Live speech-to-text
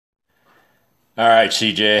All right,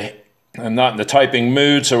 CJ. I'm not in the typing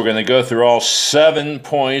mood, so we're going to go through all 7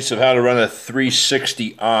 points of how to run a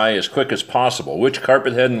 360i as quick as possible. Which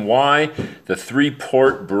carpet head and why? The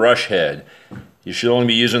 3-port brush head. You should only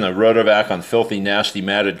be using a Rotovac on filthy, nasty,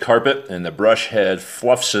 matted carpet, and the brush head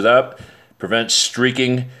fluffs it up, prevents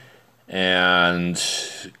streaking, and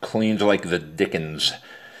cleans like the dickens.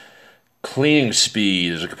 Cleaning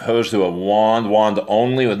speed as opposed to a wand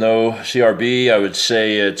only with no CRB, I would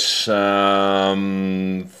say it's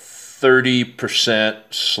 30%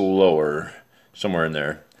 slower, somewhere in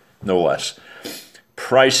there, no less.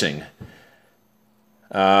 Pricing,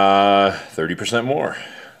 30% more.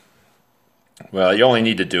 Well, you only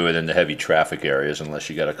need to do it in the heavy traffic areas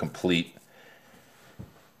unless you got a complete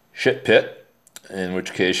shit pit, in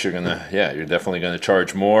which case you're definitely gonna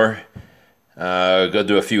charge more. Go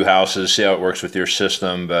do a few houses, see how it works with your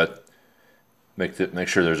system, but make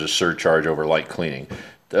sure there's a surcharge over light cleaning.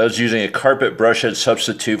 Does using a carpet brush head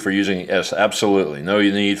substitute for using, yes, absolutely. No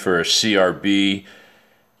need for a CRB.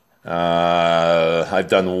 I've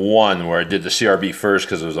done one where I did the CRB first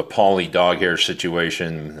because it was a poly dog hair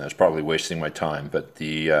situation. I was probably wasting my time, but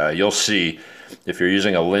you'll see if you're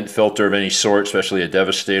using a lint filter of any sort, especially a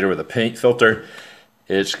Devastator with a paint filter,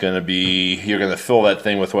 it's going to be, you're going to fill that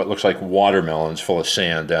thing with what looks like watermelons full of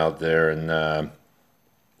sand out there and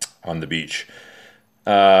on the beach.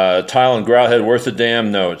 Tile and grout head worth a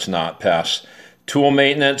damn? No, it's not. Pass. Tool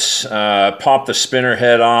maintenance, pop the spinner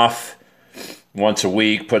head off once a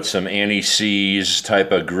week, put some anti-seize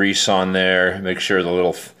type of grease on there, make sure the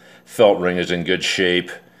little felt ring is in good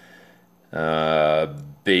shape.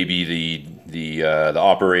 Baby the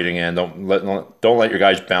operating end. Don't let your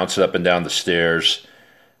guys bounce it up and down the stairs.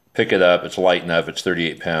 Pick it up. It's light enough. It's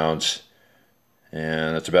 38 pounds.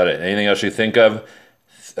 And that's about it. Anything else you think of?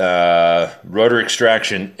 Rotor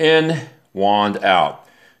extraction in, wand out.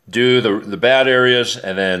 Do the bad areas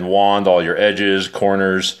and then wand all your edges,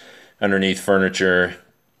 corners, underneath furniture,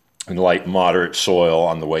 and light moderate soil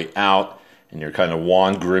on the way out. And you're kind of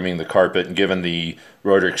wand grooming the carpet and giving the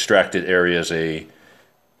rotor extracted areas a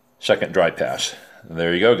second dry pass.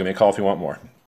 There you go. Give me a call if you want more.